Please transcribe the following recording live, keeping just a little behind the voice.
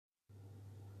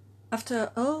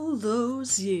After all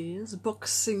those years,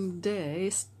 Boxing Day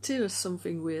is still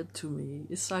something weird to me.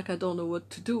 It's like I don't know what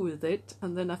to do with it,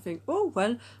 and then I think, oh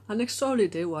well, an extra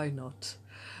holiday, why not?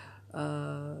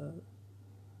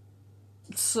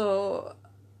 So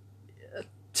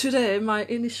today my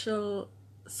initial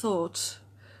thought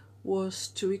was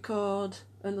to record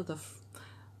another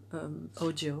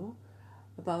audio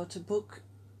about a book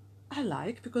I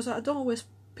like, because I don't always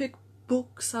pick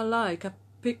books I like. I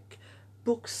pick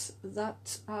books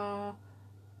that are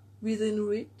within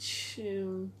reach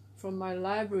from my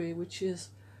library, which is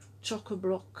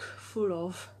chock-a-block full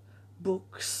of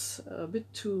books, a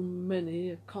bit too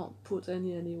many. I can't put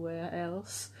any anywhere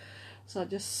else, so I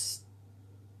just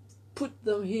put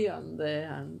them here and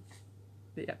there, and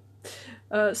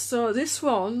yeah. So this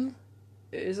one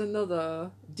is another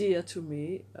dear to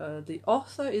me. The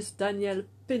author is Daniel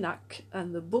Pénac,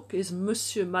 and the book is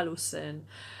Monsieur Malocène.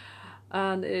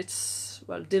 And it's,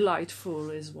 well,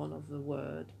 delightful is one of the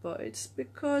words, but it's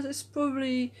because it's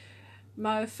probably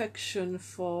my affection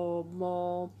for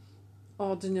more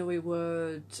ordinary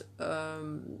word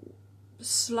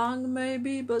slang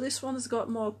maybe, but this one has got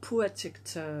more poetic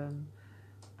turn.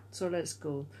 So let's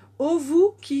go. Ô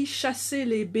vous qui chassez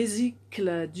les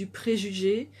besicles du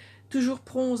préjugé, toujours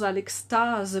prompts à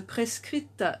l'extase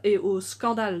prescrite et au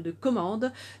scandale de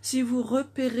commande, si vous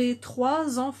repérez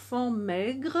 3 enfants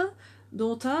maigres,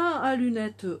 dont un à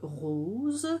lunettes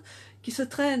roses, qui se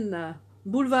traînent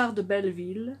boulevard de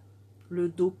Belleville, le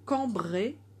dos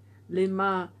cambré, les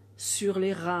mains sur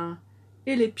les reins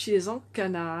et les pieds en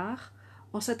canard,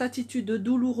 en cette attitude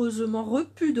douloureusement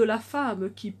repue de la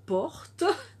femme qui porte,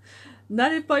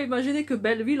 n'allez pas imaginer que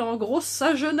Belleville engrosse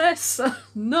sa jeunesse.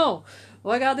 Non,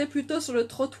 regardez plutôt sur le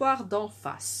trottoir d'en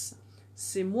face.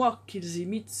 C'est moi qu'ils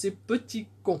imitent, ces petits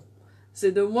cons.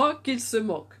 C'est de moi qu'ils se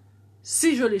moquent,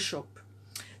 si je les chope.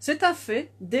 C'est un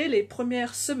fait, dès les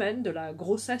premières semaines de la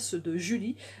grossesse de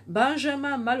Julie,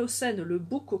 Benjamin Malocène, le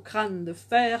bouc au crâne de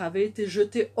fer, avait été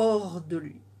jeté hors de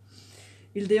lui.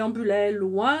 Il déambulait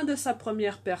loin de sa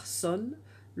première personne,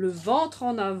 le ventre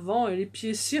en avant et les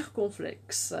pieds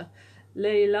circonflexes.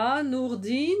 Leila,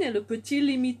 Nourdine et le petit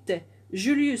l'imitaient.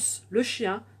 Julius, le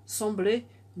chien, semblait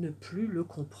ne plus le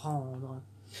comprendre.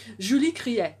 Julie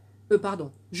riait.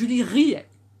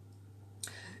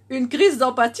 Une crise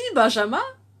d'empathie, Benjamin?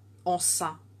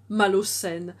 Enceint,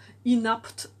 Malocène,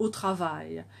 inapte au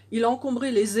travail. Il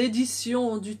encombrait les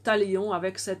éditions du Talion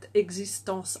avec cette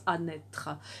existence à naître.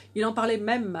 Il en parlait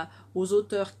même aux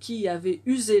auteurs qui avaient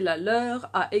usé la leur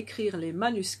à écrire les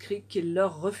manuscrits qu'il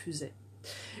leur refusait.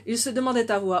 Il se demandait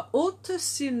à voix haute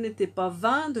s'il n'était pas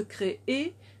vain de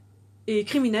créer et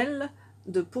criminel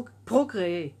de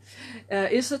procréer.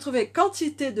 Il se trouvait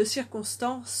quantité de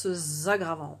circonstances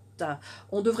aggravantes.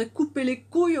 On devrait couper les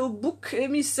couilles aux boucs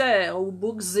émissaires, aux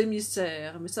boucs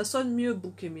émissaires, mais ça sonne mieux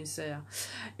bouc émissaire.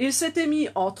 Il s'était mis,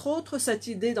 entre autres, cette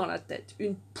idée dans la tête.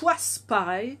 Une poisse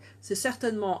pareille, c'est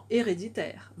certainement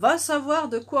héréditaire. Va savoir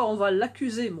de quoi on va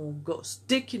l'accuser, mon gosse,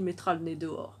 dès qu'il mettra le nez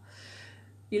dehors.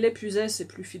 Il épuisait ses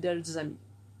plus fidèles amis.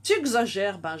 Tu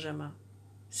exagères, Benjamin.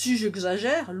 Si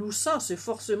j'exagère, Loussa, c'est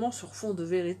forcément sur fond de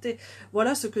vérité.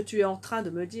 Voilà ce que tu es en train de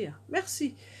me dire.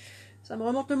 Merci. Ça me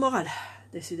remonte le moral.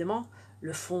 Décidément,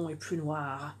 le fond est plus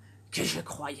noir que je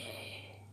croyais.